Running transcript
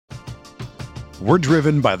We're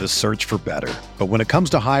driven by the search for better. But when it comes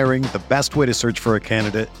to hiring, the best way to search for a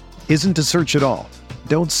candidate isn't to search at all.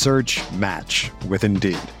 Don't search, match with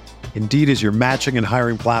Indeed. Indeed is your matching and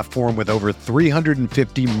hiring platform with over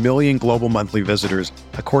 350 million global monthly visitors,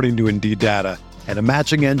 according to Indeed data, and a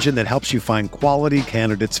matching engine that helps you find quality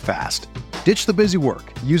candidates fast. Ditch the busy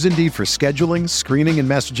work. Use Indeed for scheduling, screening, and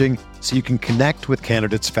messaging so you can connect with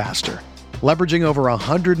candidates faster. Leveraging over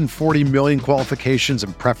 140 million qualifications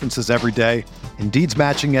and preferences every day, Indeed's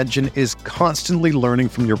matching engine is constantly learning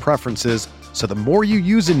from your preferences, so the more you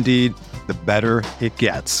use Indeed, the better it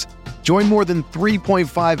gets. Join more than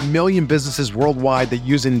 3.5 million businesses worldwide that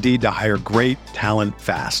use Indeed to hire great talent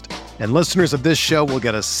fast. And listeners of this show will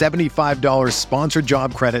get a $75 sponsored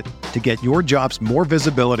job credit to get your jobs more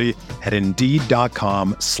visibility at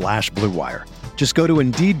Indeed.com/Blue Wire. Just go to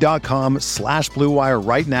Indeed.com/Blue Wire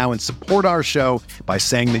right now and support our show by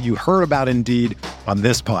saying that you heard about Indeed on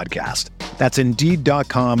this podcast. That's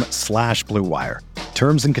Indeed.com/Blue Wire.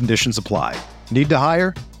 Terms and conditions apply. Need to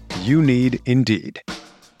hire? You need Indeed.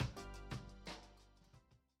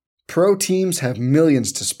 Pro teams have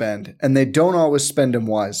millions to spend, and they don't always spend them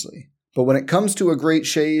wisely. But when it comes to a great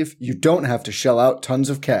shave, you don't have to shell out tons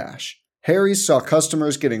of cash. Harry's saw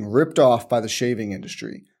customers getting ripped off by the shaving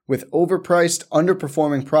industry with overpriced,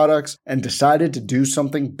 underperforming products and decided to do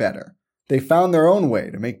something better. They found their own way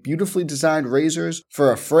to make beautifully designed razors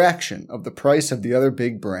for a fraction of the price of the other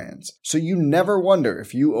big brands, so you never wonder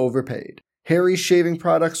if you overpaid. Harry's shaving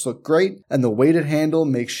products look great, and the weighted handle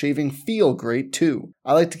makes shaving feel great too.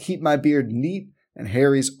 I like to keep my beard neat, and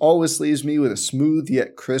Harry's always leaves me with a smooth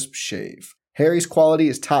yet crisp shave. Harry's quality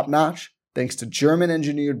is top-notch, thanks to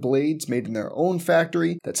German-engineered blades made in their own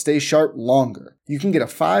factory that stay sharp longer. You can get a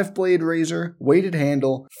 5-blade razor, weighted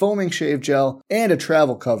handle, foaming shave gel, and a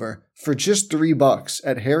travel cover for just $3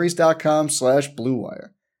 at harrys.com/Blue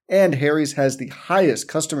Wire. And Harry's has the highest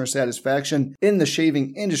customer satisfaction in the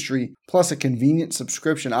shaving industry, plus a convenient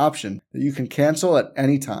subscription option that you can cancel at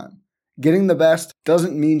any time. Getting the best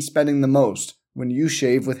doesn't mean spending the most when you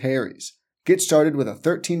shave with Harry's. Get started with a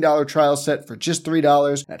 $13 trial set for just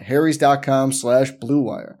 $3 at harrys.com/Blue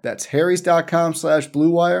Wire. That's harrys.com/Blue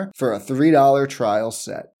Wire for a $3 trial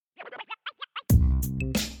set.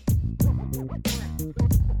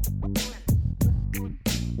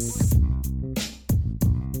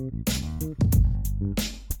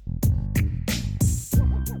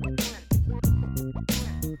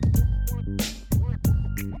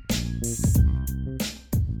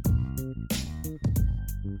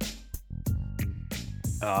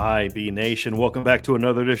 IB Nation, welcome back to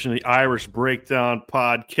another edition of the Irish Breakdown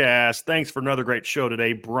Podcast. Thanks for another great show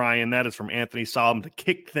today, Brian. That is from Anthony Solomon to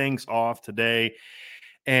kick things off today.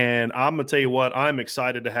 And I'm going to tell you what, I'm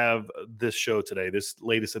excited to have this show today, this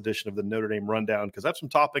latest edition of the Notre Dame Rundown, because I have some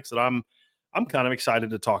topics that I'm kind of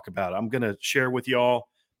excited to talk about. I'm going to share with y'all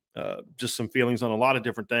just some feelings on a lot of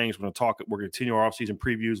different things. We're going to continue our offseason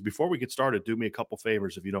previews. Before we get started, do me a couple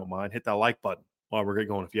favors if you don't mind. Hit that like button while we're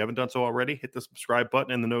going. If you haven't done so already, hit the subscribe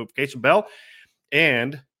button and the notification bell.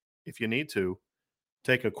 And if you need to,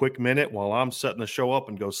 take a quick minute while I'm setting the show up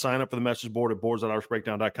and go sign up for the message board at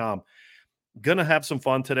boards.irishbreakdown.com. Going to have some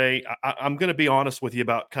fun today. I'm going to be honest with you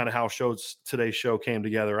about kind of how today's show came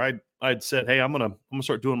together. I'd said, hey, I'm going to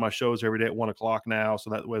start doing my shows every day at 1 o'clock now, so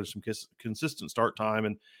that way there's some consistent start time.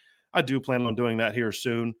 And I do plan on doing that here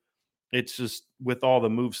soon. It's just with all the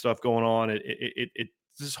move stuff going on, it's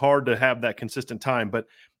just hard to have that consistent time. But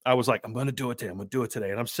I was like, I'm going to do it today. I'm going to do it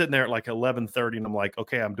today. And I'm sitting there at like 11:30, and I'm like,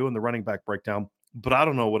 okay, I'm doing the running back breakdown, but I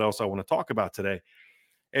don't know what else I want to talk about today.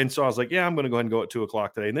 And so I was like, yeah, I'm going to go ahead and go at 2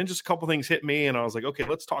 o'clock today. And then just a couple things hit me, and I was like, okay,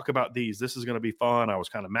 let's talk about these. This is going to be fun. I was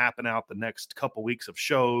kind of mapping out the next couple weeks of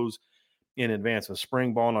shows in advance of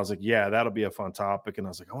spring ball. And I was like, yeah, that'll be a fun topic. And I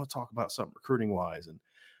was like, I want to talk about something recruiting-wise. And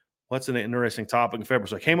what's an interesting topic in February?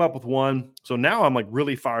 So I came up with one. So now I'm like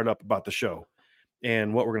really fired up about the show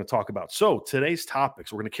and what we're going to talk about. So today's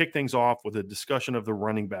topics, we're going to kick things off with a discussion of the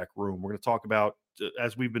running back room. We're going to talk about,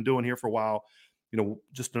 as we've been doing here for a while,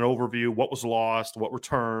 just an overview, what was lost, what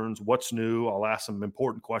returns, what's new. I'll ask some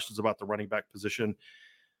important questions about the running back position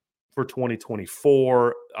for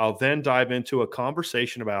 2024. I'll then dive into a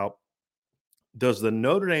conversation about, does the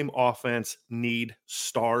Notre Dame offense need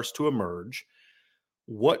stars to emerge?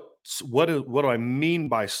 What do I mean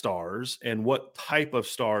by stars, and what type of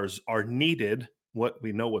stars are needed? What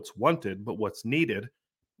we know what's wanted, but what's needed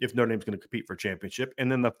if Notre Dame's going to compete for a championship.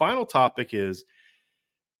 And then the final topic is,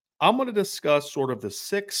 I'm going to discuss sort of the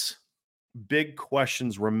 6 big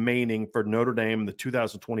questions remaining for Notre Dame in the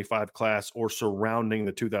 2025 class or surrounding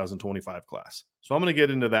the 2025 class. So I'm going to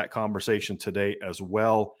get into that conversation today as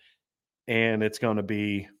well. And it's going to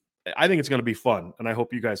be I think it's going to be fun, and I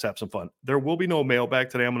hope you guys have some fun. There will be no mailbag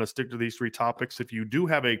today. I'm going to stick to these 3 topics. If you do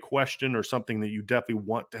have a question or something that you definitely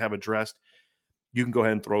want to have addressed, you can go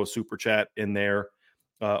ahead and throw a super chat in there,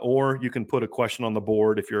 or you can put a question on the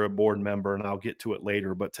board if you're a board member, and I'll get to it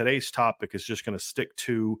later. But today's topic is just going to stick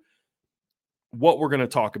to what we're going to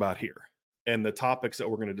talk about here and the topics that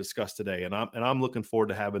we're going to discuss today. And I'm looking forward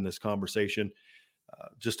to having this conversation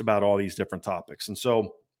just about all these different topics. And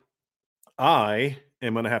so I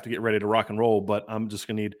am going to have to get ready to rock and roll, but I'm just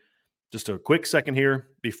going to need just a quick second here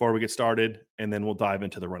before we get started, and then we'll dive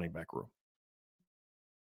into the running back room.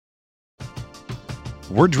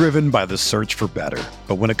 We're driven by the search for better.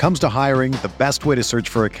 But when it comes to hiring, the best way to search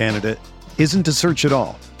for a candidate isn't to search at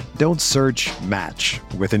all. Don't search, match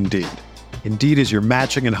with Indeed. Indeed is your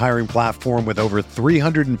matching and hiring platform with over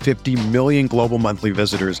 350 million global monthly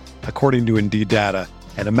visitors, according to Indeed data,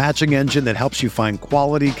 and a matching engine that helps you find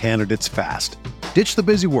quality candidates fast. Ditch the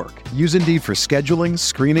busy work. Use Indeed for scheduling,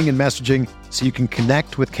 screening, and messaging so you can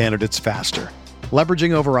connect with candidates faster.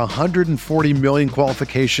 Leveraging over 140 million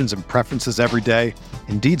qualifications and preferences every day,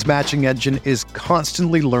 Indeed's matching engine is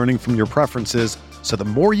constantly learning from your preferences, so the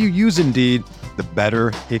more you use Indeed, the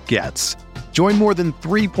better it gets. Join more than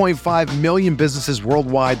 3.5 million businesses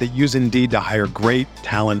worldwide that use Indeed to hire great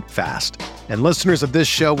talent fast. And listeners of this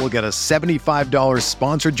show will get a $75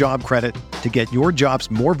 sponsored job credit to get your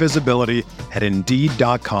jobs more visibility at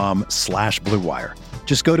Indeed.com/Blue Wire.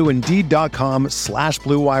 Just go to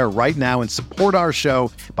Indeed.com/Blue Wire right now and support our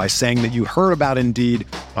show by saying that you heard about Indeed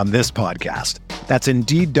on this podcast. That's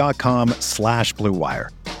Indeed.com/Blue Wire.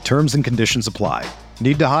 Terms and conditions apply.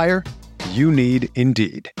 Need to hire? You need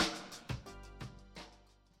Indeed.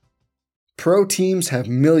 Pro teams have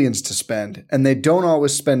millions to spend, and they don't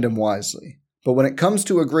always spend them wisely. But when it comes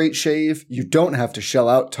to a great shave, you don't have to shell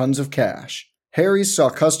out tons of cash. Harry's saw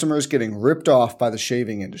customers getting ripped off by the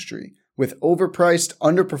shaving industry with overpriced,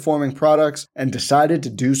 underperforming products and decided to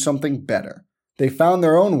do something better. They found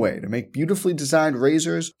their own way to make beautifully designed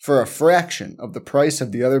razors for a fraction of the price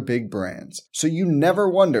of the other big brands, so you never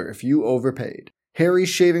wonder if you overpaid. Harry's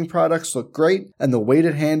shaving products look great, and the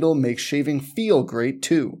weighted handle makes shaving feel great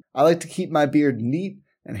too. I like to keep my beard neat,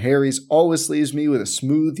 and Harry's always leaves me with a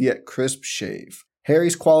smooth yet crisp shave.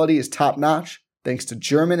 Harry's quality is top-notch, thanks to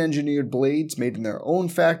German-engineered blades made in their own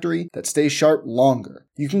factory that stay sharp longer.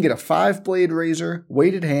 You can get a 5-blade razor,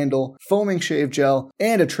 weighted handle, foaming shave gel,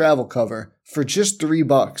 and a travel cover for just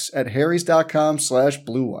 $3 at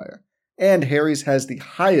harrys.com/Blue Wire. And Harry's has the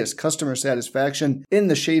highest customer satisfaction in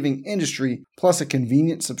the shaving industry, plus a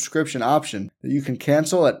convenient subscription option that you can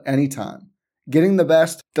cancel at any time. Getting the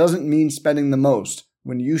best doesn't mean spending the most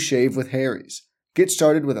when you shave with Harry's. Get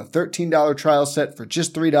started with a $13 trial set for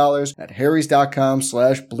just $3 at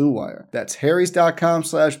harrys.com/Blue Wire. That's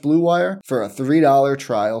harrys.com/Blue Wire for a $3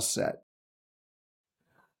 trial set.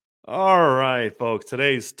 All right, folks.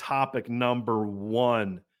 Today's topic number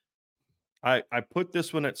 1. I put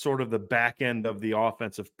this one at sort of the back end of the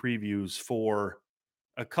offensive previews for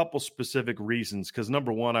a couple specific reasons. Because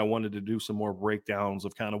number one, I wanted to do some more breakdowns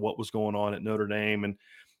of kind of what was going on at Notre Dame and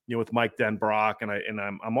with Mike Denbrock, and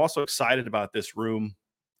I'm also excited about this room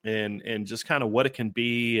and just kind of what it can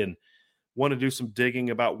be, and want to do some digging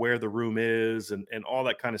about where the room is and all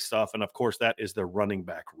that kind of stuff. And of course, that is the running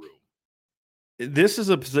back room. This is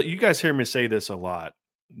you guys hear me say this a lot.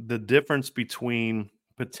 The difference between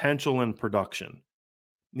potential and production.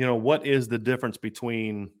 What is the difference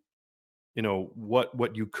between,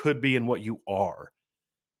 what you could be and what you are?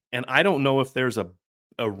 And I don't know if there's a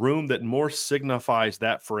room that more signifies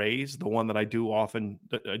that phrase, the one that I do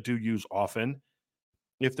use often.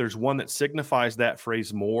 If there's one that signifies that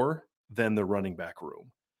phrase more than the running back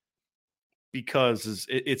room. Because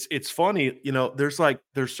it's funny, there's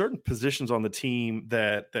certain positions on the team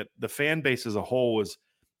that the fan base as a whole is,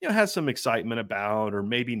 has some excitement about, or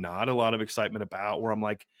maybe not a lot of excitement about, where I'm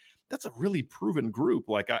like, that's a really proven group.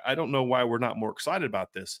 Like, I don't know why we're not more excited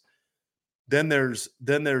about this. Then there's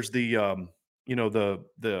the,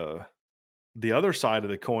 the other side of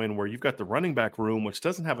the coin where you've got the running back room, which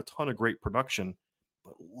doesn't have a ton of great production,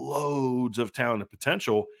 but loads of talent and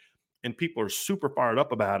potential. And people are super fired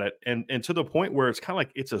up about it. And to the point where it's kind of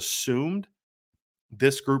like it's assumed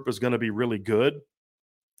this group is going to be really good.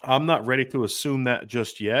 I'm not ready to assume that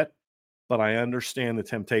just yet, but I understand the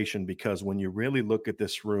temptation, because when you really look at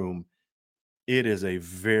this room, it is a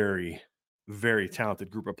very, very talented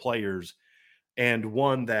group of players, and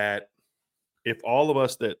one that, if all of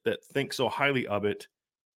us that think so highly of it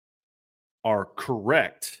are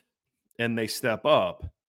correct and they step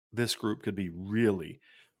up, this group could be really,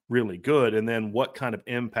 really good. And then what kind of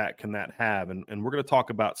impact can that have? And we're going to talk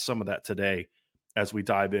about some of that today as we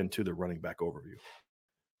dive into the running back overview.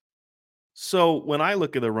 So when I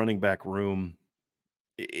look at the running back room,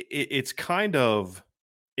 it's kind of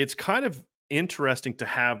interesting to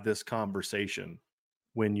have this conversation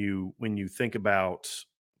when you think about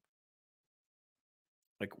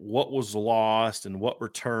like what was lost and what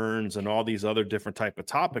returns and all these other different type of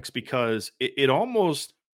topics, because it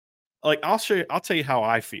almost like I'll tell you how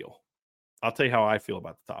I feel. I'll tell you how I feel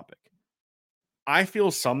about the topic. I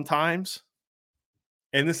feel sometimes,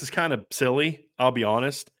 and this is kind of silly, I'll be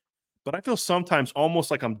honest, but I feel sometimes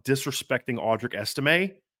almost like I'm disrespecting Audric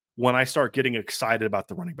Estime when I start getting excited about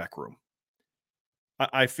the running back room.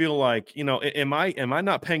 I feel like, am I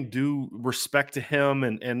not paying due respect to him?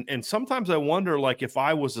 And sometimes I wonder, like, if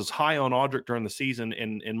I was as high on Audric during the season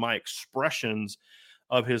in my expressions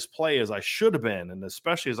of his play as I should have been, and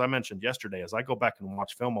especially as I mentioned yesterday, as I go back and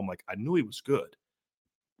watch film, I'm like, I knew he was good,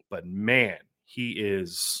 but man, he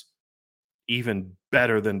is even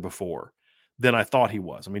better than before, than I thought he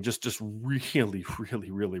was. I mean, just really, really,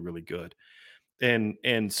 really, really good.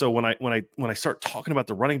 And so when I start talking about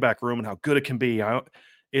the running back room and how good it can be,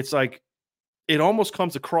 it's like it almost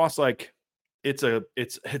comes across like it's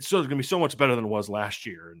still going to be so much better than it was last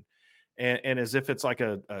year, and as if it's like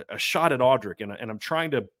a shot at Audric, and I'm trying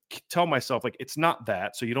to tell myself like it's not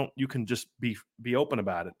that, so you can just be open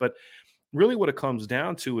about it. But really, what it comes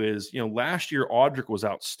down to is, last year Audric was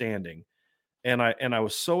outstanding, and I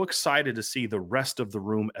was so excited to see the rest of the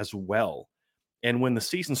room as well. And when the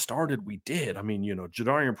season started, we did. I mean,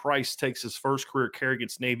 Jadarian Price takes his first career carry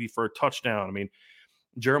against Navy for a touchdown. I mean,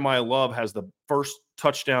 Jeremiah Love has the first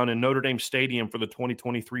touchdown in Notre Dame Stadium for the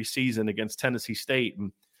 2023 season against Tennessee State.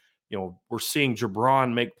 And, we're seeing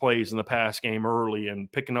Jabron make plays in the pass game early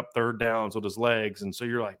and picking up third downs with his legs. And so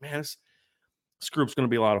you're like, man, this group's going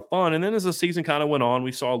to be a lot of fun. And then as the season kind of went on,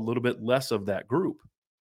 we saw a little bit less of that group.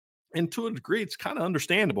 And to a degree, it's kind of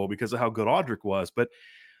understandable because of how good Audric was. But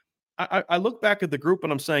I look back at the group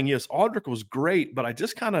and I'm saying, yes, Audric was great, but I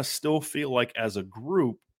just kind of still feel like as a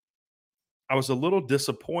group, I was a little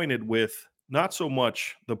disappointed with not so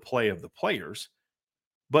much the play of the players,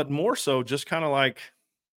 but more so just kind of like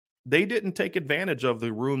they didn't take advantage of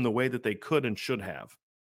the room the way that they could and should have.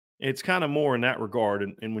 It's kind of more in that regard.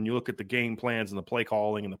 And when you look at the game plans and the play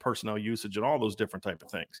calling and the personnel usage and all those different type of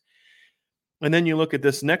things. And then you look at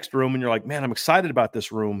this next room and you're like, man, I'm excited about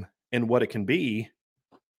this room and what it can be,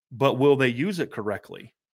 but will they use it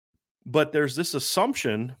correctly? But there's this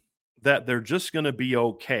assumption that they're just going to be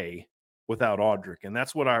okay without Audric. And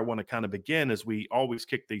that's what I want to kind of begin as we always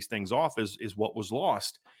kick these things off is what was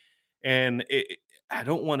lost. And I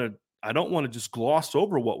don't want to just gloss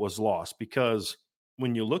over what was lost, because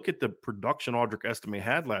when you look at the production Audric Estime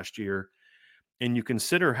had last year and you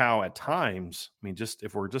consider how at times, I mean, just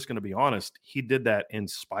if we're just going to be honest, he did that in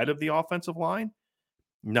spite of the offensive line,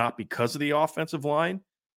 not because of the offensive line,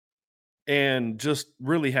 and just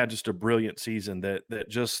really had just a brilliant season that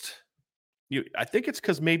just I think it's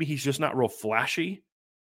because maybe he's just not real flashy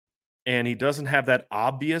and he doesn't have that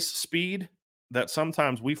obvious speed that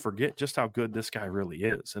sometimes we forget just how good this guy really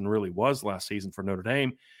is and really was last season for Notre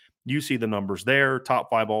Dame. You see the numbers there, top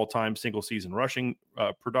 5 all-time single season rushing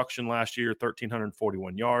production last year,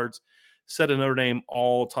 1,341 yards, set a Notre Dame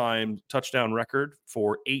all-time touchdown record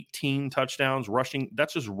for 18 touchdowns rushing.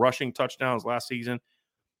 That's just rushing touchdowns last season.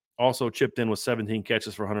 Also chipped in with 17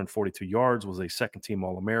 catches for 142 yards, was a second-team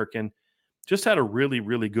All-American. Just had a really,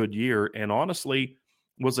 really good year, and honestly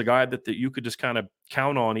was a guy that you could just kind of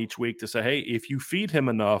count on each week to say, hey, if you feed him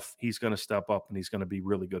enough, he's going to step up and he's going to be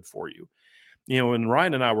really good for you. And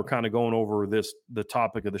Ryan and I were kind of going over the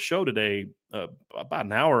topic of the show today about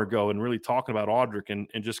an hour ago and really talking about Audric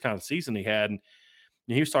and just kind of the season he had. And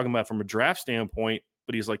he was talking about from a draft standpoint,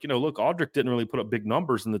 but he's like, look, Audric didn't really put up big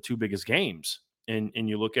numbers in the 2 biggest games. And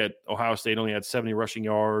you look at Ohio State only had 70 rushing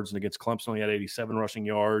yards, and against Clemson only had 87 rushing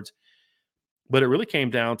yards. But it really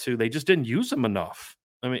came down to they just didn't use him enough.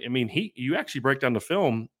 I mean, you actually break down the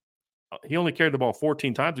film, he only carried the ball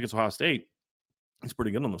 14 times against Ohio State. He's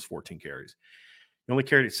pretty good on those 14 carries. He only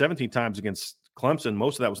carried it 17 times against Clemson.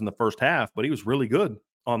 Most of that was in the first half, but he was really good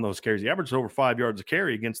on those carries. He averaged over 5 yards a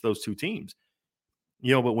carry against those 2 teams.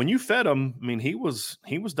 But when you fed him, I mean, he was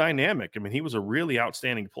dynamic. I mean, he was a really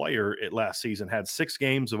outstanding player at last season. Had 6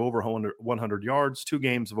 games of over 100 yards, 2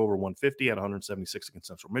 games of over 150, had 176 against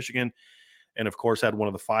Central Michigan, and of course had one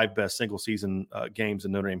of the 5 best single season games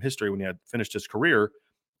in Notre Dame history when he had finished his career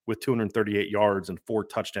with 238 yards and 4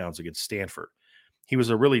 touchdowns against Stanford. He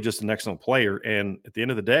was really just an excellent player, and at the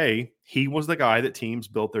end of the day, he was the guy that teams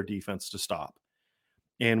built their defense to stop.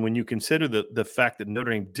 And when you consider the fact that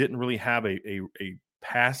Notre Dame didn't really have a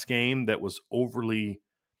pass game that was overly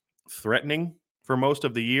threatening, for most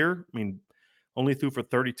of the year. I mean, only threw for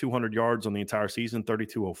 3,200 yards on the entire season,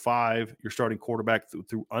 3,205. Your starting quarterback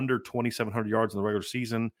threw under 2,700 yards in the regular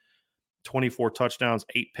season, 24 touchdowns,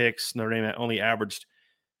 8 picks. Notre Dame only averaged,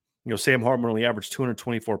 Sam Hartman only averaged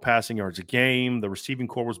 224 passing yards a game. The receiving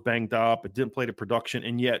corps was banged up. It didn't play to production.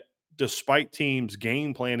 And yet, despite teams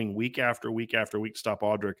game planning week after week after week to stop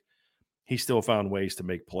Audric, he still found ways to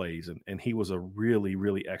make plays. And he was a really,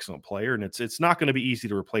 really excellent player. And it's not going to be easy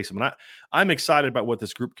to replace him. And I'm excited about what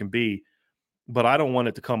this group can be, but I don't want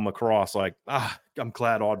it to come across like, I'm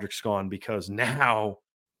glad Audric's gone, because now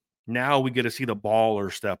we get to see the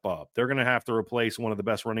baller step up. They're going to have to replace one of the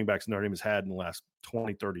best running backs Notre Dame has had in the last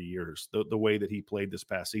 20, 30 years, the way that he played this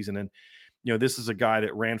past season. And, this is a guy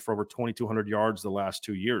that ran for over 2,200 yards the last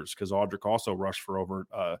 2 years, because Audric also rushed for over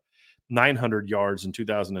 900 yards in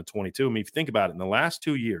 2022. I mean, if you think about it, in the last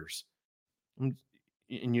 2 years, and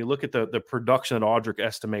you look at the production that Audric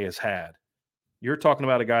Estime has had, you're talking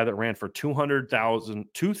about a guy that ran for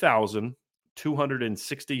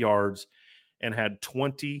 2,260 yards and had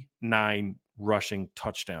 29 rushing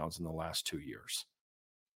touchdowns in the last 2 years.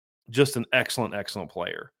 Just an excellent, excellent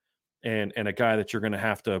player, and a guy that you're going to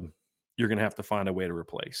have to find a way to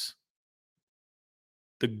replace.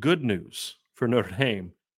 The good news for Notre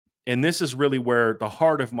Dame, and this is really where the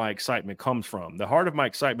heart of my excitement comes from. The heart of my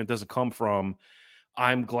excitement doesn't come from,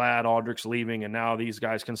 I'm glad Audric's leaving and now these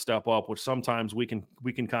guys can step up, which sometimes we can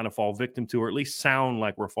kind of fall victim to, or at least sound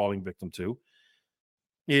like we're falling victim to,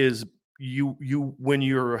 is you when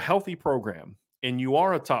you're a healthy program and you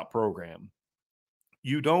are a top program,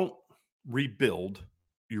 you don't rebuild,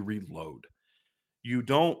 you reload. You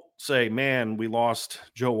don't say, man, we lost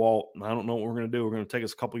Joe Alt, I don't know what we're going to do. We're going to take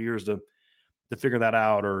us a couple years to figure that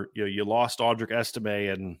out. Or you lost Audric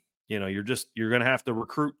Estime, and you're going to have to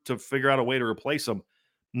recruit to figure out a way to replace him.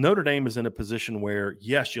 Notre Dame is in a position where,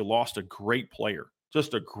 yes, you lost a great player,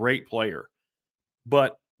 just a great player,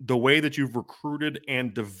 but the way that you've recruited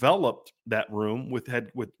and developed that room with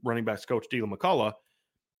running backs coach Dylan McCullough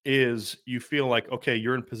is, you feel like, okay,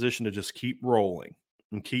 you're in position to just keep rolling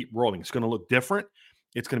and keep rolling. It's going to look different.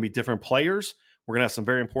 It's going to be different players. We're going to have some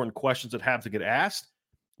very important questions that have to get asked.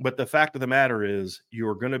 But the fact of the matter is,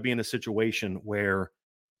 you're going to be in a situation where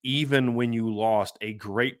even when you lost a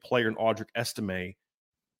great player in Audric Estime,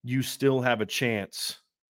 you still have a chance,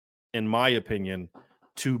 in my opinion,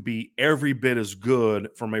 to be every bit as good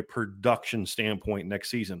from a production standpoint next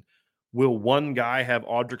season. Will one guy have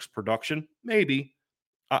Audric's production? Maybe.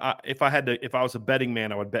 If I was a betting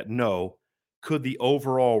man, I would bet no. Could the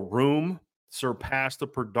overall room surpass the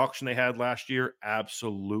production they had last year?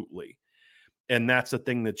 Absolutely. And that's the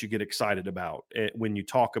thing that you get excited about when you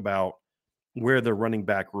talk about where the running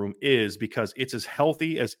back room is, because it's as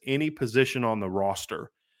healthy as any position on the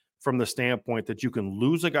roster, from the standpoint that you can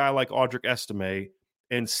lose a guy like Audric Estime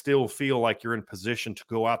and still feel like you're in position to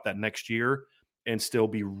go out that next year and still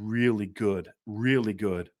be really good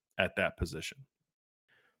at that position.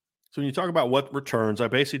 So when you talk about what returns, I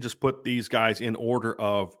basically just put these guys in order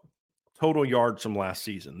of total yards from last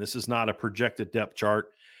season. This is not a projected depth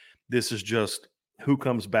chart. This is just who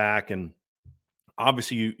comes back. And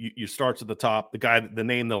obviously you start at the top. The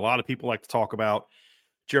name that a lot of people like to talk about,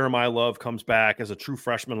 Jeremiah Love, comes back as a true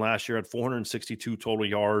freshman last year at 462 total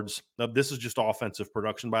yards. Now, this is just offensive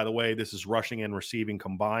production, by the way. This is rushing and receiving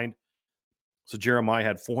combined. So Jeremiah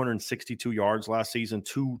had 462 yards last season,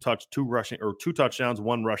 two touchdowns,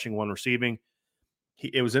 one rushing, one receiving.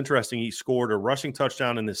 It was interesting. He scored a rushing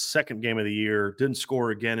touchdown in his second game of the year, didn't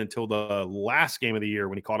score again until the last game of the year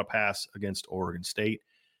when he caught a pass against Oregon State.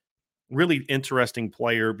 Really interesting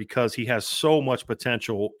player because he has so much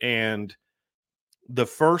potential. And the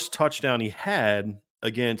first touchdown he had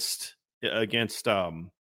against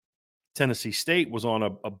Tennessee State was on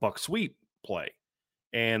a buck sweep play.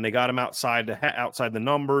 And they got him outside the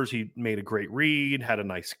numbers. He made a great read, had a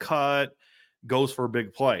nice cut, goes for a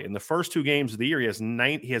big play. In the first 2 games of the year,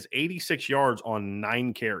 he has 86 yards on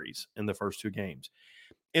 9 carries in the first 2 games.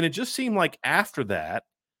 And it just seemed like after that,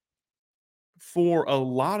 for a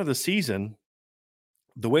lot of the season,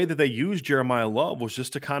 the way that they used Jeremiah Love was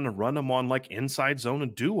just to kind of run him on like inside zone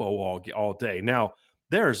and duo all day. Now,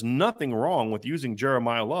 there's nothing wrong with using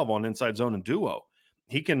Jeremiah Love on inside zone and duo.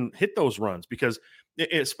 He can hit those runs because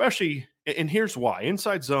especially, and here's why.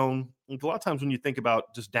 Inside zone, a lot of times when you think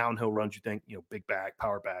about just downhill runs, you think, big back,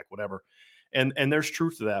 power back, whatever. And there's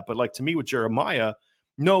truth to that. But like to me with Jeremiah,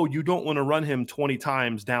 no, you don't want to run him 20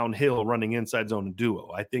 times downhill running inside zone and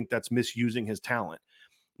duo. I think that's misusing his talent.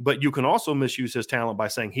 But you can also misuse his talent by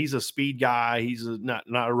saying he's a speed guy. He's not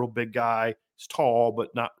a real big guy. He's tall, but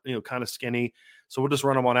not, kind of skinny. So we'll just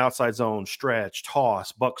run them on outside zone, stretch,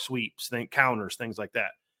 toss, buck sweeps, counters, things like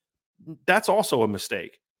that. That's also a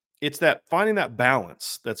mistake. It's that finding that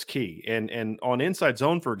balance that's key. And on inside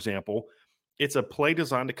zone, for example, it's a play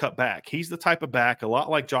designed to cut back. He's the type of back, a lot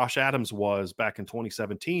like Josh Adams was back in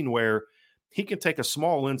 2017, where he can take a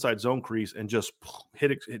small inside zone crease and just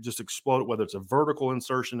hit it, just explode it, whether it's a vertical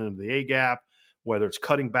insertion into the A gap, whether it's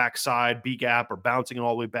cutting backside, B gap, or bouncing it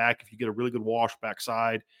all the way back. If you get a really good wash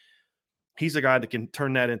backside, he's a guy that can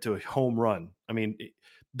turn that into a home run. I mean,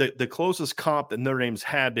 the closest comp that Notre Dame's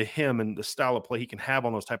had to him and the style of play he can have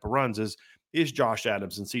on those type of runs is Josh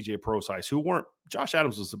Adams and CJ Prosise, who weren't. Josh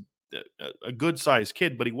Adams was a good sized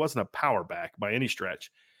kid, but he wasn't a power back by any stretch.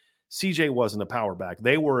 CJ wasn't a power back.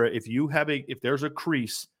 They were, if there's a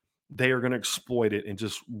crease, they are going to exploit it and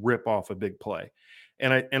just rip off a big play.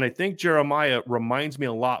 And I think Jeremiah reminds me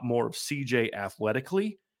a lot more of CJ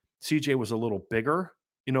athletically. CJ was a little bigger,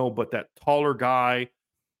 but that taller guy.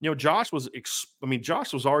 Josh was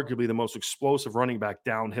arguably the most explosive running back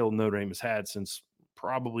downhill Notre Dame has had since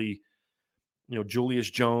probably, Julius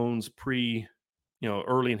Jones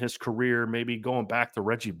early in his career, maybe going back to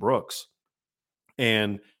Reggie Brooks.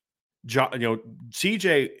 And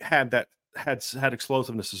CJ had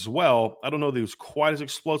explosiveness as well. I don't know that he was quite as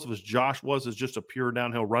explosive as Josh was as just a pure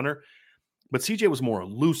downhill runner, but CJ was more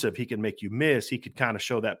elusive. He could make you miss. He could kind of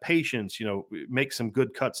show that patience, make some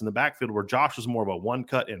good cuts in the backfield, where Josh was more of a one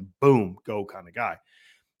cut and boom, go kind of guy.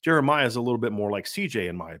 Jeremiah is a little bit more like CJ,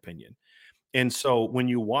 in my opinion. And so when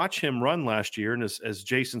you watch him run last year, and as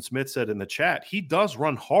Jason Smith said in the chat, he does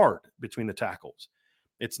run hard between the tackles.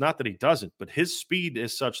 It's not that he doesn't, but his speed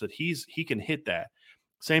is such that he can hit that.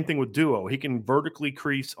 Same thing with duo. He can vertically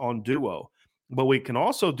crease on duo, but we can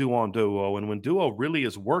also do on duo. And when duo really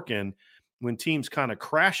is working, when teams kind of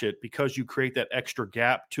crash it because you create that extra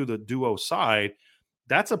gap to the duo side,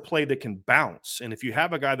 that's a play that can bounce. And if you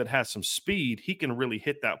have a guy that has some speed, he can really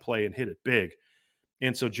hit that play and hit it big.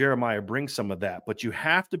 And so Jeremiah brings some of that, but you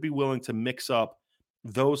have to be willing to mix up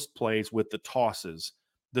those plays with the tosses,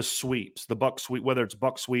 the sweeps, the buck sweep, whether it's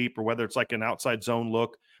buck sweep or whether it's like an outside zone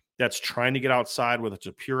look that's trying to get outside, whether it's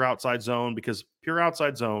a pure outside zone, because pure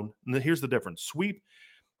outside zone, here's the difference. Sweep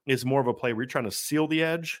is more of a play where you're trying to seal the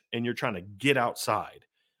edge and you're trying to get outside.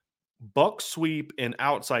 Buck sweep and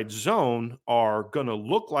outside zone are going to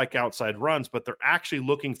look like outside runs, but they're actually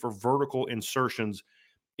looking for vertical insertions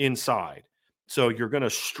inside. So you're going to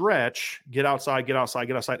stretch, get outside.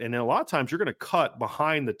 And then a lot of times you're going to cut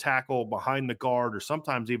behind the tackle, behind the guard, or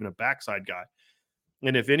sometimes even a backside guy.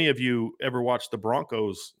 And if any of you ever watched the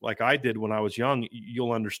Broncos like I did when I was young,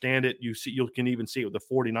 you'll understand it. You can even see it with the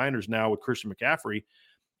 49ers now with Christian McCaffrey.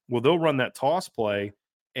 Well, they'll run that toss play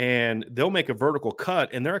and they'll make a vertical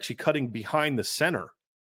cut, and they're actually cutting behind the center,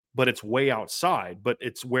 but it's way outside, but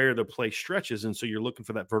it's where the play stretches. And so you're looking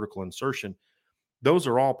for that vertical insertion. Those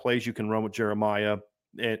are all plays you can run with Jeremiah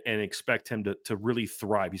and expect him to really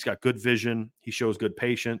thrive. He's got good vision. He shows good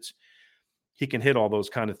patience. He can hit all those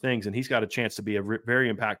kind of things, and he's got a chance to be a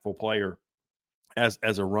very impactful player as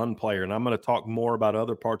a run player. And I'm going to talk more about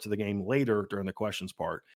other parts of the game later during the questions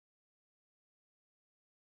part.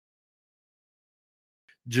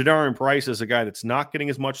 Jadarian Price is a guy that's not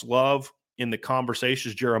getting as much love in the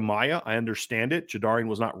conversation as Jeremiah. I understand it. Jadarian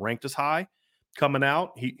was not ranked as high coming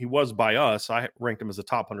out. He was by us. I ranked him as a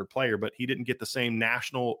top 100 player, but he didn't get the same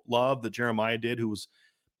national love that Jeremiah did, who was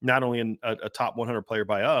not only a top 100 player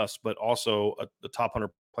by us, but also a top 100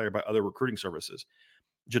 player by other recruiting services.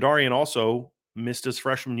 Jadarian also missed his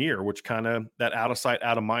freshman year, which kind of that out of sight,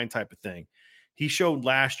 out of mind type of thing. He showed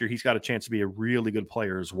last year he's got a chance to be a really good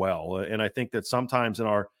player as well. And I think that sometimes in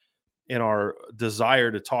our desire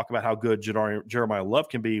to talk about how good Jeremiah Love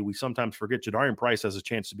can be, we sometimes forget Jadarian Price has a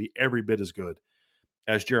chance to be every bit as good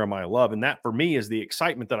as Jeremiah Love. And that for me is the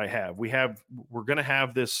excitement that I have. We're going to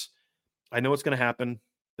have this. I know it's going to happen.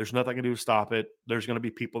 There's nothing I can do to stop it. There's going to be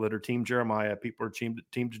people that are team Jeremiah, people are team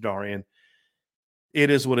Jadarian. It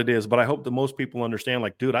is what it is. But I hope that most people understand,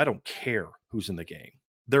 like, dude, I don't care who's in the game.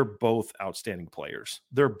 They're both outstanding players.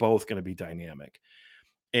 They're both going to be dynamic.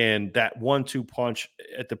 And that 1-2 punch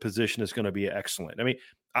at the position is going to be excellent. I mean,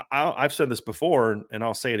 I've said this before, and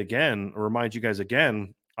I'll say it again, remind you guys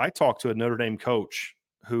again. I talked to a Notre Dame coach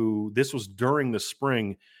who, this was during the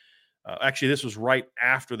spring. Actually, this was right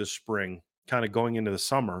after the spring, kind of going into the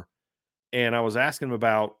summer. And I was asking him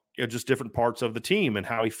about just different parts of the team and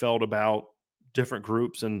how he felt about different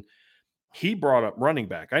groups. And he brought up running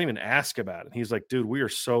back. I didn't even ask about it. He's like, dude, we are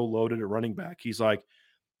so loaded at running back. He's like,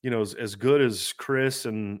 as good as Chris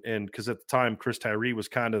and because at the time Chris Tyree was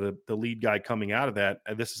kind of the lead guy coming out of that.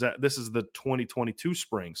 And this is the 2022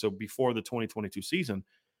 spring, so before the 2022 season.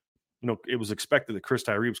 it was expected that Chris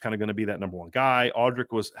Tyree was kind of going to be that number one guy.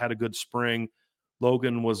 Audric had a good spring.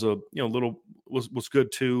 Logan was was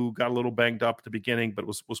good too. Got a little banged up at the beginning, but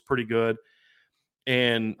was pretty good.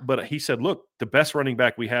 But he said, look, the best running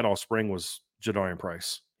back we had all spring was Jadarian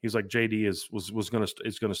Price. He's like, JD is going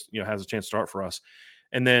to has a chance to start for us.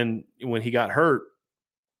 And then when he got hurt,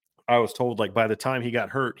 I was told, like, by the time he got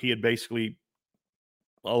hurt, he had basically,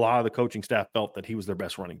 a lot of the coaching staff felt that he was their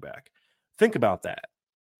best running back. Think about that.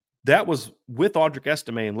 That was with Audric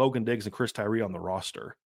Estime and Logan Diggs and Chris Tyree on the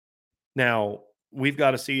roster. Now, we've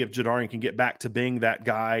got to see if Jadarian can get back to being that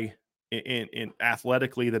guy in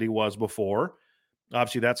athletically that he was before.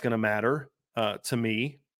 Obviously, that's going to matter to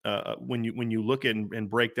me when you look at and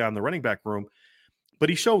break down the running back room. But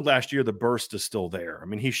he showed last year the burst is still there. I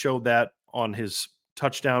mean, he showed that on his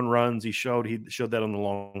touchdown runs. He showed that on the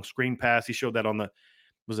long screen pass. He showed that on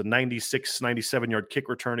was a 96, 97-yard kick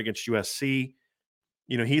return against USC.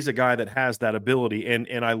 He's a guy that has that ability,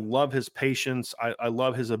 and I love his patience. I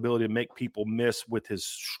love his ability to make people miss with his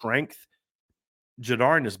strength.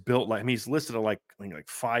 Jadarian is built like, he's listed at like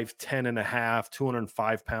 5'10 and a half,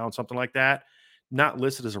 205 pounds, something like that. Not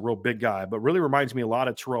listed as a real big guy, but really reminds me a lot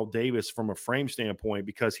of Terrell Davis from a frame standpoint,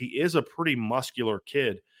 because he is a pretty muscular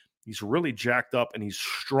kid. He's really jacked up and he's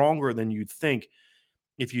stronger than you'd think.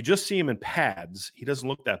 If you just see him in pads, he doesn't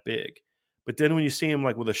look that big. But then when you see him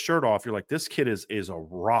like with a shirt off, you're like, this kid is a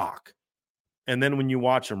rock. And then when you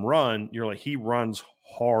watch him run, you're like, he runs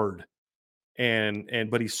hard.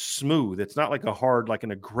 But he's smooth. It's not like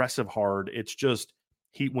an aggressive hard. It's just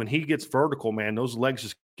when he gets vertical, man, those legs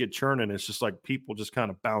just get churning. It's just like people just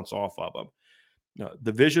kind of bounce off of him.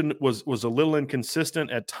 The vision was a little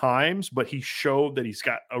inconsistent at times, but he showed that he's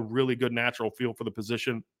got a really good natural feel for the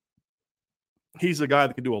position. He's a guy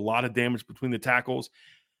that can do a lot of damage between the tackles,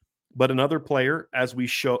 but another player, as he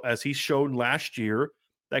showed last year,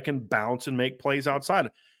 that can bounce and make plays outside.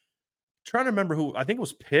 I'm trying to remember who, I think it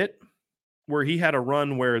was Pitt, where he had a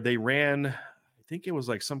run where they ran, I think it was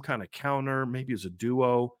like some kind of counter, maybe it was a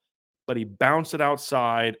duo, but he bounced it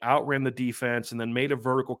outside, outran the defense, and then made a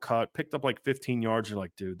vertical cut, picked up like 15 yards. You're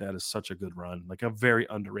like, dude, that is such a good run, like a very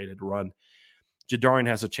underrated run. Jadarian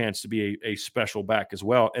has a chance to be a special back as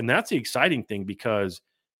well. And that's the exciting thing, because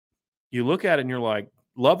you look at it and you're like,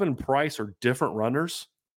 Love and Price are different runners.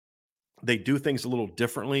 They do things a little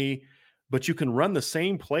differently, but you can run the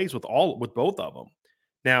same plays with both of them.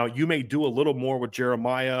 Now, you may do a little more with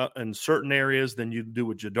Jeremiah in certain areas than you do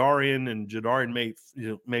with Jadarian, and Jadarian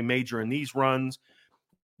may major in these runs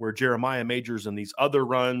where Jeremiah majors in these other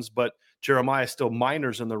runs, but Jeremiah still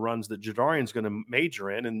minors in the runs that Jadarian's going to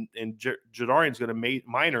major in, and Jadarian's going to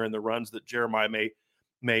minor in the runs that Jeremiah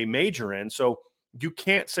may major in. So you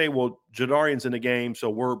can't say, well, Jadarian's in the game, so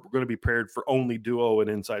we're going to be paired for only duo and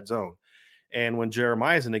inside zone. And when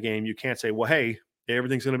Jeremiah's in the game, you can't say, well, hey,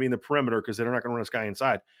 everything's going to be in the perimeter because they're not going to run this guy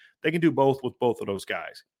inside. They can do both with both of those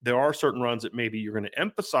guys. There are certain runs that maybe you're going to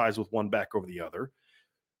emphasize with one back over the other,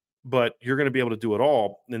 but you're going to be able to do it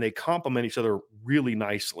all. And they complement each other really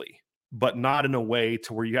nicely, but not in a way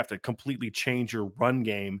to where you have to completely change your run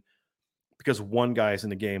game because one guy is in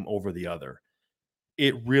the game over the other.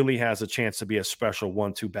 It really has a chance to be a special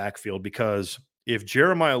 1-2 backfield, because if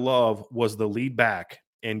Jeremiah Love was the lead back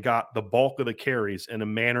and got the bulk of the carries in a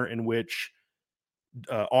manner in which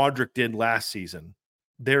Audric did last season,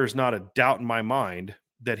 there's not a doubt in my mind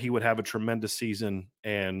that he would have a tremendous season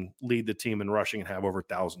and lead the team in rushing and have over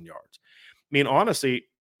 1,000 yards. I mean, honestly,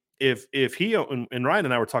 if he, and Ryan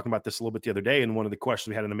and I were talking about this a little bit the other day in one of the questions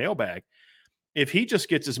we had in the mailbag, if he just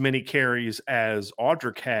gets as many carries as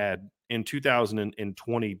Audric had in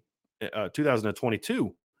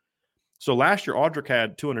 2022. So last year, Audric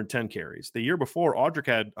had 210 carries. The year before, Audric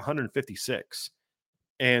had 156.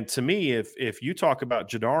 And to me, if you talk about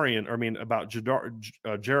Jeremiah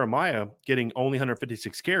getting only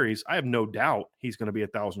 156 carries, I have no doubt he's going to be a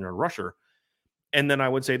 1,000-yard rusher. And then I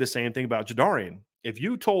would say the same thing about Jadarian. If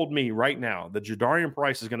you told me right now that Jadarian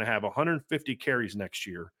Price is going to have 150 carries next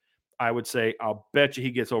year, I would say, I'll bet you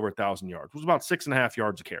he gets over 1,000 yards. It was about 6.5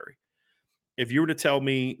 yards a carry. If you were to tell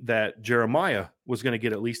me that Jeremiah was going to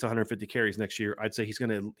get at least 150 carries next year, I'd say he's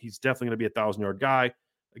definitely going to be a 1,000-yard guy.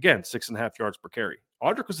 Again, 6.5 yards per carry.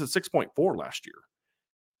 Audric was at 6.4 last year.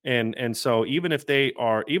 And so even if they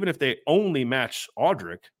only match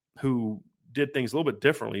Audric, who did things a little bit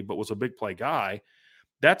differently, but was a big play guy,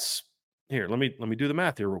 that's here. Let me do the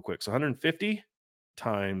math here real quick. So 150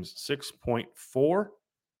 times 6.4.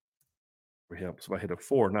 So I hit a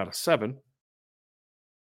 4, not a 7.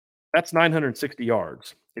 That's 960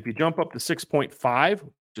 yards. If you jump up to 6.5,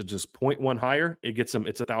 to just 0.1 higher, it gets them.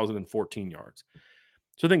 It's 1,014 yards.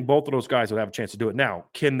 So I think both of those guys would have a chance to do it. Now,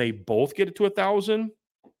 can they both get it to 1,000?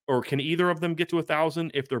 Or can either of them get to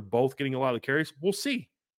 1,000 if they're both getting a lot of carries? We'll see.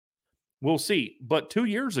 We'll see. But 2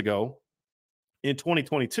 years ago, in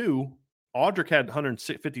 2022, Audric had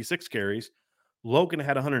 156 carries, Logan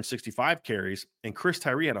had 165 carries, and Chris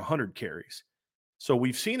Tyree had 100 carries. So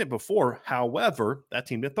we've seen it before. However, that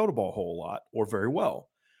team didn't throw the ball a whole lot or very well.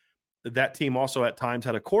 That team also at times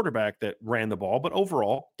had a quarterback that ran the ball, but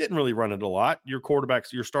overall didn't really run it a lot. Your two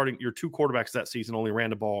quarterbacks that season only ran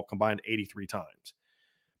the ball combined 83 times.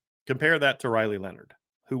 Compare that to Riley Leonard,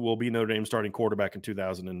 who will be Notre Dame's starting quarterback in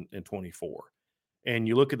 2024. And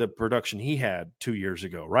you look at the production he had 2 years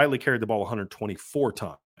ago. Riley carried the ball 124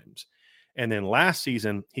 times. And then last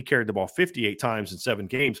season, he carried the ball 58 times in 7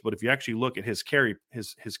 games. But if you actually look at his carry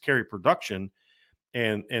production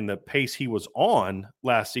and the pace he was on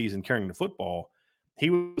last season carrying the football,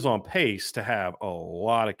 he was on pace to have a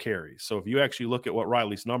lot of carries. So if you actually look at what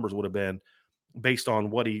Riley's numbers would have been based on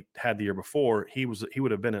what he had the year before, he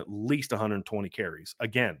would have been at least 120 carries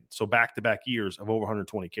again. So back-to-back years of over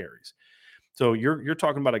 120 carries. So you're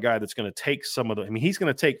talking about a guy that's going to take some of the – I mean, he's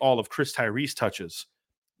going to take all of Chris Tyree's touches.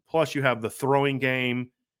 Plus, you have the throwing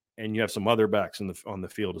game, and you have some other backs on the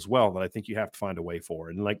field as well that I think you have to find a way for.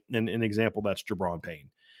 And like an example, that's Jabron Payne,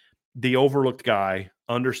 the overlooked guy,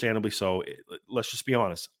 understandably so. Let's just be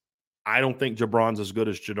honest. I don't think Jabron's as good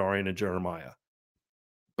as Jadarian and Jeremiah,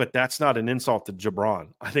 but that's not an insult to Jabron.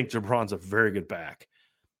 I think Jabron's a very good back.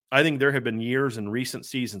 I think there have been years in recent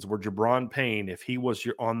seasons where Jabron Payne, if he was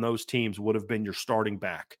on those teams, would have been your starting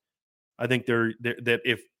back. I think that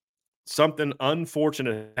if something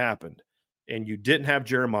unfortunate happened and you didn't have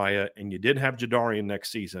Jeremiah and you didn't have Jadarian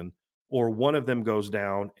next season, or one of them goes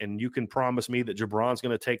down and you can promise me that Jabron's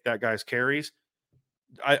going to take that guy's carries,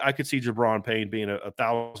 I could see Jabron Payne being a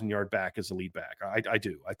 1,000-yard back as a lead back. I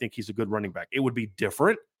do. I think he's a good running back. It would be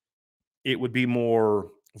different. It would be more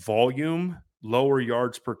volume, lower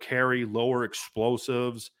yards per carry, lower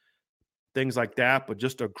explosives, things like that, but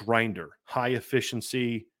just a grinder, high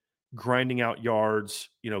efficiency, grinding out yards,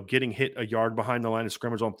 getting hit a yard behind the line of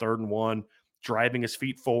scrimmage on 3rd and 1, driving his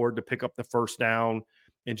feet forward to pick up the first down,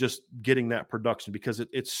 and just getting that production, because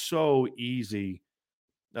it's so easy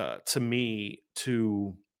to me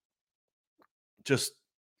to just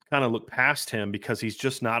kind of look past him because he's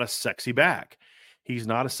just not a sexy back. He's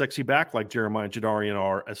not a sexy back like Jeremiah and Jadarian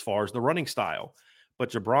are as far as the running style.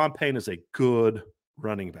 But Jabron Payne is a good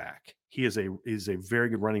running back. He is a very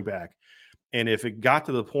good running back. And if it got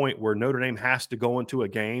to the point where Notre Dame has to go into a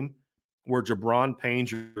game where Jabron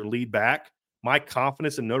Payne's your lead back, my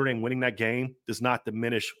confidence in Notre Dame winning that game does not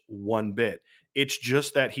diminish one bit. It's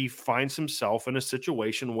just that he finds himself in a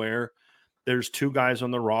situation where there's 2 guys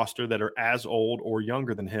on the roster that are as old or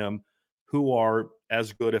younger than him who are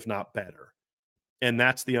as good, if not better. And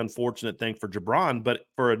that's the unfortunate thing for Jabron. But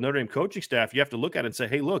for a Notre Dame coaching staff, you have to look at it and say,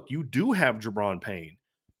 hey, look, you do have Jabron Payne.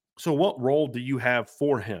 So what role do you have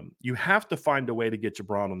for him? You have to find a way to get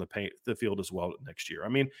Jabron on the field as well next year. I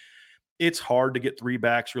mean, it's hard to get 3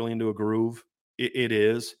 backs really into a groove. It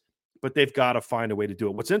is, but they've got to find a way to do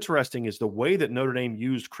it. What's interesting is the way that Notre Dame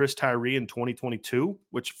used Chris Tyree in 2022,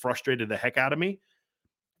 which frustrated the heck out of me,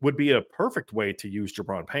 would be a perfect way to use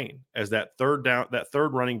Jabron Payne as that third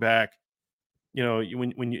running back.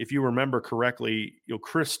 If you remember correctly,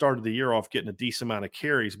 Chris started the year off getting a decent amount of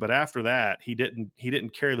carries, but after that, he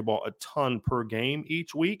didn't carry the ball a ton per game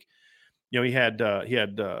each week. He had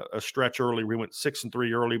a stretch early. We went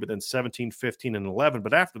 6-3 early, but then 17, 15, and 11.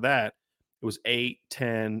 But after that, it was 8,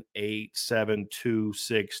 10, 8, 7, 2,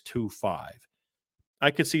 6, 2, 5. I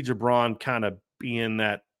could see Jabron kind of being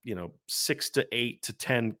that 6 to 8 to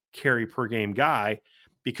 10 carry per game guy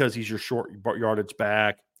because he's your short yardage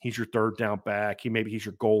back. He's your third down back. He's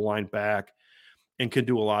your goal line back and can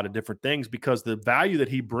do a lot of different things because the value that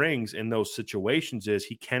he brings in those situations is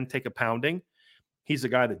he can take a pounding. He's a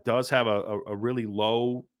guy that does have a really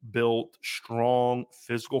low built, strong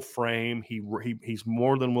physical frame. He's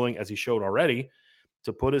more than willing, as he showed already,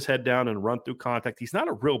 to put his head down and run through contact. He's not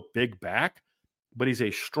a real big back, but he's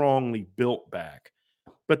a strongly built back.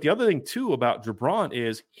 But the other thing too about Jabron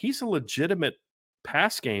is he's a legitimate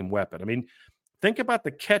pass game weapon. I mean, think about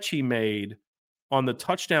the catch he made on the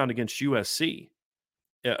touchdown against USC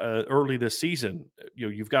early this season.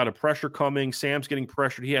 You've got a pressure coming. Sam's getting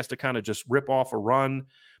pressured. He has to kind of just rip off a run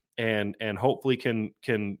and hopefully can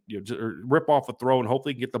rip off a throw and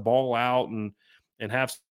hopefully get the ball out and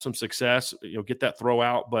have some success. Get that throw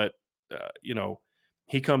out. But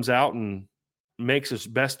he comes out and makes his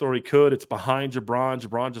best throw he could. It's behind Jabron.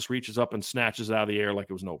 Jabron just reaches up and snatches it out of the air like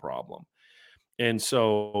it was no problem. And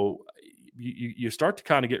so you start to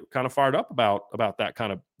kind of get kind of fired up about that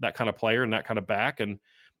kind of player and that kind of back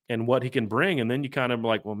and what he can bring. And then you kind of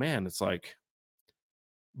like, well, man, it's like,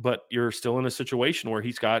 but you're still in a situation where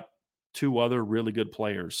he's got two other really good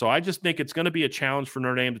players. So I just think it's going to be a challenge for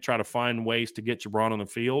Notre Dame to try to find ways to get Jabron on the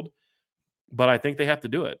field. But I think they have to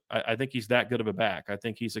do it. I think he's that good of a back. I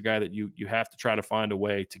think he's a guy that you have to try to find a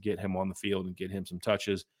way to get him on the field and get him some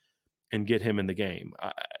touches and get him in the game.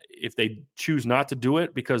 If they choose not to do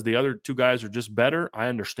it because the other two guys are just better, I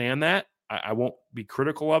understand that. I won't be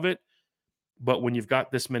critical of it. But when you've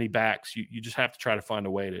got this many backs, you just have to try to find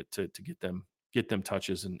a way to get them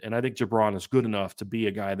touches. And I think Jabron is good enough to be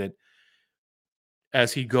a guy that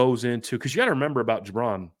as he goes into – because you got to remember about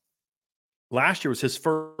Jabron, last year was his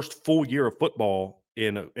first full year of football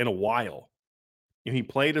in a while. And he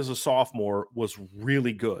played as a sophomore, was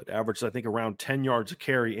really good, averaged, I think, around 10 yards a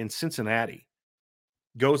carry in Cincinnati.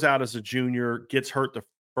 Goes out as a junior, gets hurt the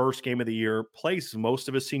first game of the year, plays most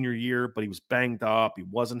of his senior year, but he was banged up. He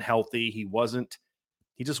wasn't healthy. He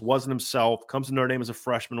just wasn't himself. Comes to Notre Dame as a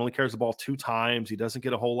freshman, only carries the ball 2 times. He doesn't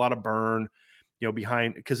get a whole lot of burn,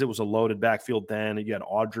 behind, because it was a loaded backfield then. You had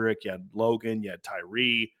Audric, you had Logan, you had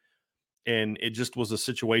Tyree. And it just was a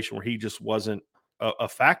situation where he just wasn't a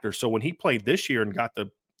factor. So when he played this year and got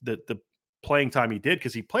the playing time he did,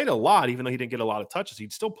 because he played a lot, even though he didn't get a lot of touches,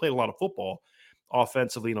 he'd still played a lot of football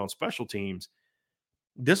offensively and on special teams.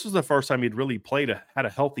 This was the first time he'd really had a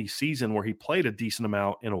healthy season where he played a decent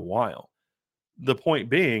amount in a while. The point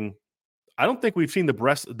being, I don't think we've seen the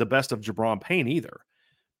best of Jabron Payne either.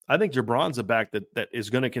 I think Jabron's a back that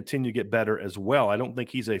is going to continue to get better as well. I don't think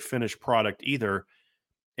he's a finished product either.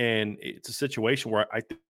 And it's a situation where I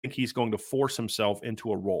think he's going to force himself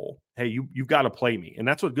into a role. Hey, you've got to play me. And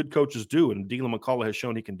that's what good coaches do. And Dylan McCullough has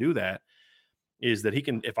shown he can do that, is that he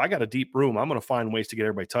can, if I got a deep room, I'm going to find ways to get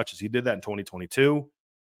everybody touches. He did that in 2022.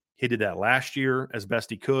 He did that last year as best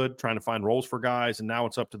he could, trying to find roles for guys. And now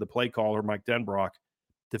it's up to the play caller, Mike Denbrock,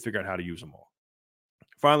 to figure out how to use them all.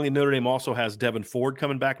 Finally, Notre Dame also has Devin Ford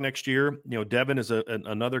coming back next year. Devin is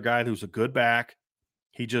another guy who's a good back.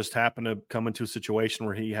 He just happened to come into a situation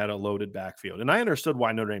where he had a loaded backfield. And I understood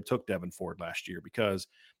why Notre Dame took Devin Ford last year, because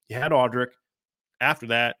you had Audric. After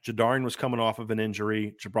that, Jadarian was coming off of an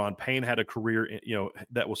injury. Jabron Payne had a career,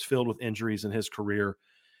 that was filled with injuries in his career.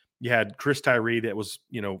 You had Chris Tyree that was,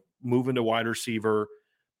 moving to wide receiver.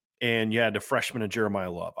 And you had the freshman and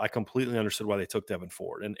Jeremiah Love. I completely understood why they took Devin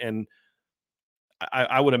Ford. And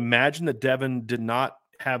I would imagine that Devin did not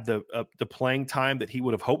have the playing time that he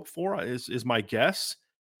would have hoped for, is my guess.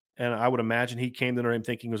 And I would imagine he came to Notre Dame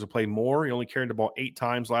thinking he was to play more. He only carried the ball 8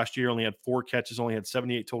 times last year, only had 4 catches, only had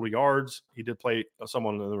 78 total yards. He did play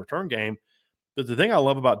someone in the return game. But the thing I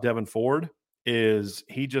love about Devin Ford is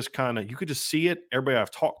he just you could just see it. Everybody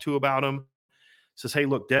I've talked to about him says, hey,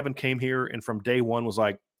 look, Devin came here and from day one was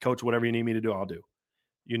like, coach, whatever you need me to do, I'll do.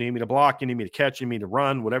 You need me to block, you need me to catch, you need me to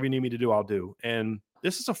run, whatever you need me to do, I'll do. And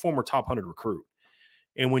this is a former top 100 recruit.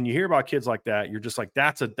 And when you hear about kids like that, you're just like,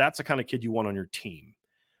 that's the kind of kid you want on your team.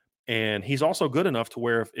 And he's also good enough to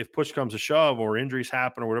where if push comes to shove or injuries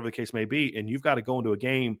happen or whatever the case may be, and you've got to go into a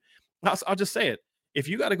game, I'll just say it. If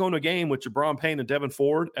you got to go into a game with Jabron Payne and Devin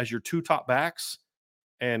Ford as your 2 top backs,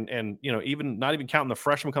 and even not even counting the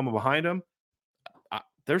freshman coming behind him,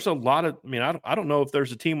 there's a lot of, I don't know if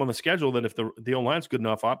there's a team on the schedule that if the O-line's good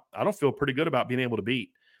enough, I don't feel pretty good about being able to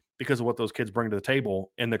beat, because of what those kids bring to the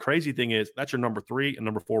table. And the crazy thing is that's your number 3 and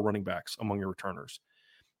number 4 running backs among your returners.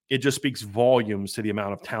 It just speaks volumes to the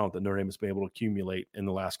amount of talent that Notre Dame has been able to accumulate in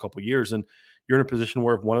the last couple of years. And you're in a position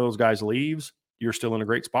where if one of those guys leaves, you're still in a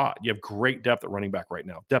great spot. You have great depth at running back right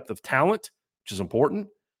now. Depth of talent, which is important.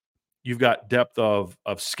 You've got depth of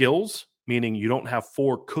skills, meaning you don't have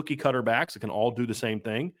 4 cookie cutter backs that can all do the same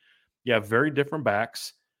thing. You have very different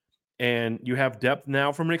backs. And you have depth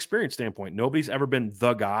now from an experience standpoint. Nobody's ever been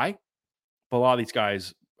the guy, but a lot of these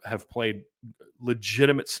guys have played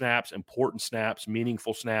legitimate snaps, important snaps,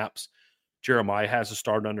 meaningful snaps. Jeremiah has a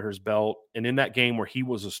start under his belt. And in that game where he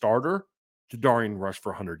was a starter, Jadarian rushed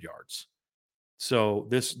for 100 yards. So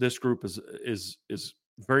this group is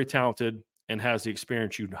very talented and has the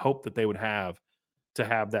experience you'd hope that they would have to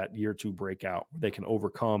have that year 2 breakout where they can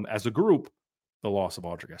overcome, as a group, the loss of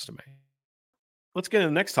Audric Estime. Let's get into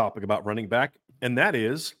the next topic about running back, and that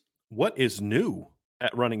is what is new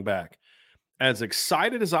at running back. As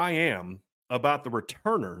excited as I am about the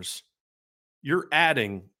returners, you're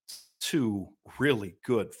adding 2 really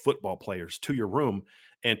good football players to your room,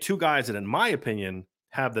 and 2 guys that, in my opinion,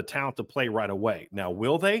 have the talent to play right away. Now,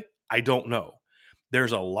 will they? I don't know.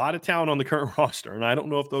 There's a lot of talent on the current roster, and I don't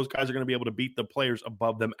know if those guys are going to be able to beat the players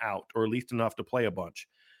above them out, or at least enough to play a bunch.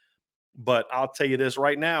 But I'll tell you this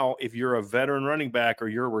right now, if you're a veteran running back or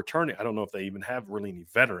you're returning, I don't know if they even have really any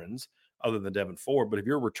veterans other than Devin Ford, but if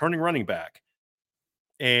you're a returning running back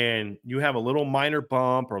and you have a little minor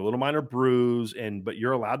bump or a little minor bruise, but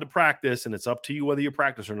you're allowed to practice and it's up to you whether you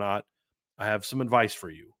practice or not, I have some advice for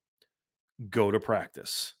you. Go to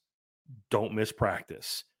practice. Don't miss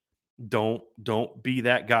practice. Don't be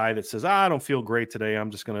that guy that says, I don't feel great today.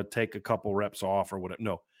 I'm just going to take a couple reps off or whatever.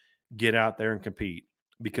 No, get out there and compete,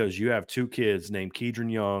 because you have two kids named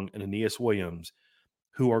Kedron Young and Aeneas Williams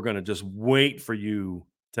who are going to just wait for you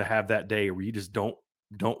to have that day where you just don't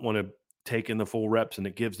want to take in the full reps, and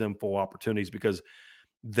it gives them full opportunities, because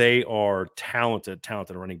they are talented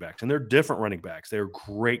running backs, and they're different running backs. They're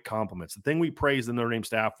great compliments. The thing we praise the Notre Dame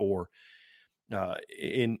staff for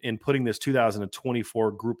in putting this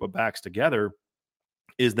 2024 group of backs together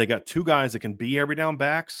is they got two guys that can be every down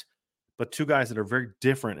backs, but two guys that are very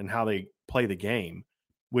different in how they play the game,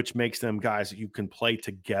 which makes them guys that you can play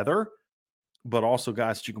together, but also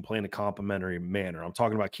guys that you can play in a complementary manner. I'm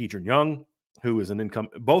talking about Kedron Young, who is an income.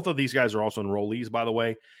 Both of these guys are also enrollees, by the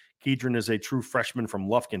way. Kedron is a true freshman from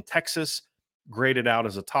Lufkin, Texas, graded out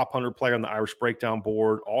as a top 100 player on the Irish Breakdown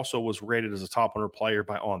board, also was rated as a top 100 player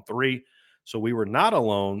by On3. So we were not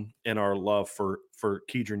alone in our love for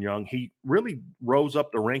Kedron Young. He really rose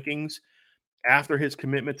up the rankings after his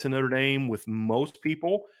commitment to Notre Dame with most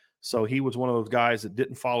people. So he was one of those guys that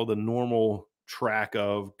didn't follow the normal track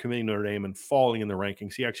of committing Notre Dame and falling in the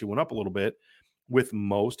rankings. He actually went up a little bit with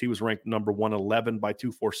most. He was ranked number 111 by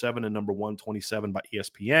 247 and number 127 by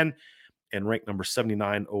ESPN, and ranked number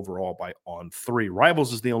 79 overall by On3.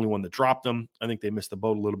 Rivals is the only one that dropped him. I think they missed the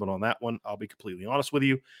boat a little bit on that one. I'll be completely honest with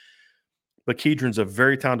you. But Kedron's a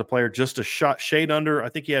very talented player, just a shade under. I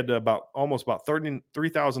think he had almost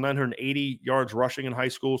 3,980 yards rushing in high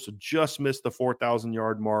school, so just missed the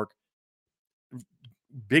 4,000-yard mark.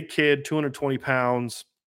 Big kid, 220 pounds,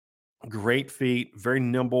 great feet, very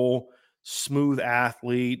nimble, smooth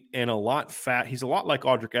athlete, and a lot fat. He's a lot like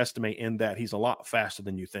Audric Estime in that he's a lot faster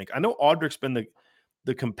than you think. I know Audric's been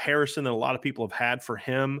the comparison that a lot of people have had for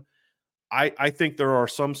him. I think there are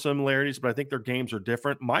some similarities, but I think their games are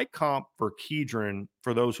different. My comp for Kedron,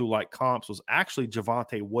 for those who like comps, was actually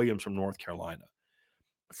Javonte Williams from North Carolina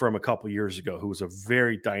from a couple years ago, who was a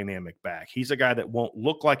very dynamic back. He's a guy that won't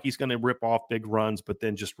look like he's going to rip off big runs, but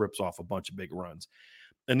then just rips off a bunch of big runs.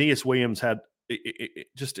 Aeneas Williams had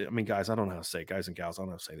guys, I don't know how to say it, guys and gals, I don't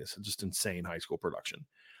know how to say this, just insane high school production.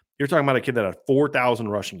 You're talking about a kid that had 4,000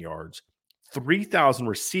 rushing yards, 3,000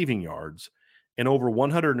 receiving yards, and over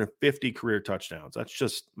 150 career touchdowns. That's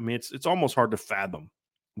just, it's almost hard to fathom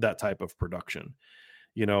that type of production,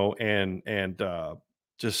 and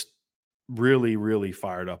just really, really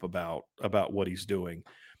fired up about what he's doing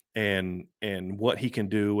and what he can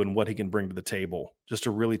do and what he can bring to the table. Just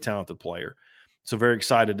a really talented player. So very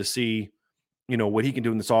excited to see, what he can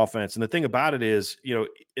do in this offense. And the thing about it is,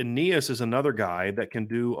 Aeneas is another guy that can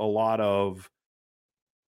do a lot of,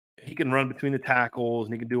 he can run between the tackles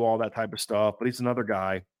and he can do all that type of stuff, but he's another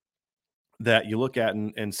guy that you look at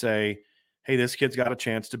and say, hey, this kid's got a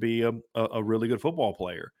chance to be a really good football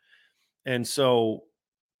player. And so,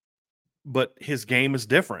 but his game is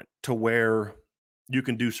different to where you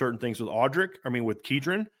can do certain things with with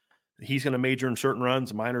Kedron. He's going to major in certain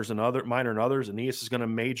runs, minor in others. Aeneas is going to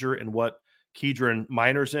major in what Kedron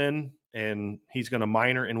minors in, and he's going to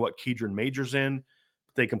minor in what Kedron majors in.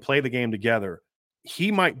 They can play the game together.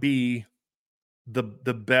 He might be the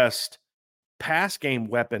best pass game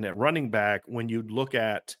weapon at running back when you look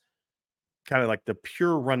at kind of like the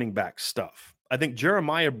pure running back stuff. I think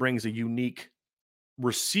Jeremiah brings a unique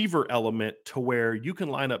receiver element to where you can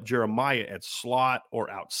line up Jeremiah at slot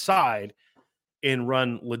or outside and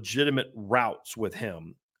run legitimate routes with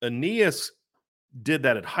him. Aeneas did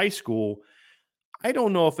that at high school. I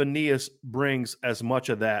don't know if Aeneas brings as much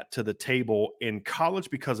of that to the table in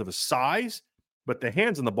college because of his size, but the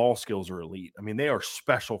hands and the ball skills are elite. They are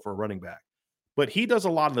special for a running back. But he does a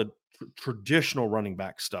lot of the traditional running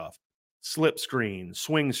back stuff: slip screens,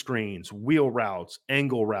 swing screens, wheel routes,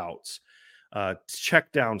 angle routes,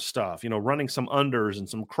 check down stuff, running some unders and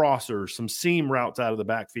some crossers, some seam routes out of the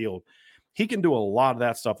backfield. He can do a lot of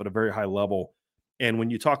that stuff at a very high level. And when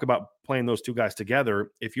you talk about playing those two guys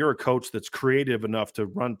together, if you're a coach that's creative enough to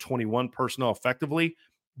run 21 personnel effectively,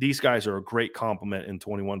 these guys are a great complement in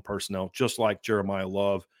 21 personnel, just like Jeremiah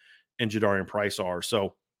Love and Jadarian Price are.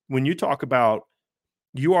 So when you talk about,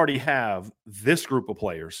 you already have this group of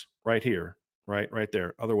players right here, right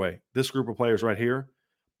there, other way, this group of players right here,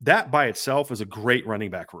 that by itself is a great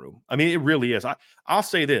running back room. It really is. I'll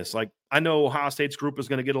say this, I know Ohio State's group is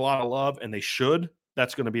going to get a lot of love, and they should.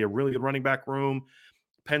 That's going to be a really good running back room.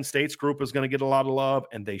 Penn State's group is going to get a lot of love,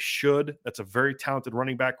 and they should. That's a very talented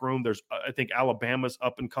running back room. There's, I think, Alabama's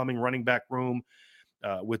up-and-coming running back room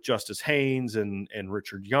with Justice Haynes and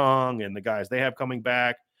Richard Young and the guys they have coming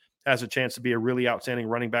back has a chance to be a really outstanding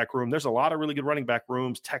running back room. There's a lot of really good running back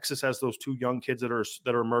rooms. Texas has those 2 young kids that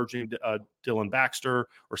are emerging,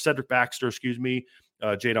 Cedric Baxter, excuse me,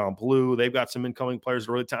 Jadon Blue. They've got some incoming players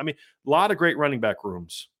that are really talented. I mean, a lot of great running back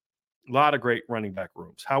rooms. A lot of great running back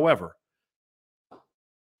rooms. However,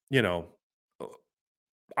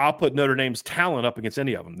 I'll put Notre Dame's talent up against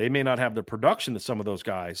any of them. They may not have the production that some of those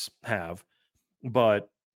guys have,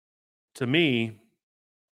 but to me,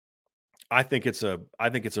 I think it's a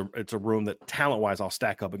room that talent-wise I'll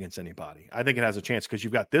stack up against anybody. I think it has a chance because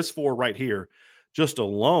you've got this 4 right here, just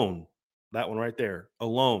alone, that one right there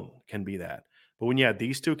alone can be that. But when you add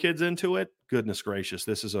these 2 kids into it, goodness gracious,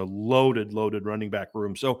 this is a loaded running back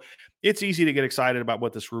room. So it's easy to get excited about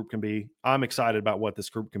what this group can be. I'm excited about what this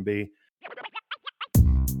group can be.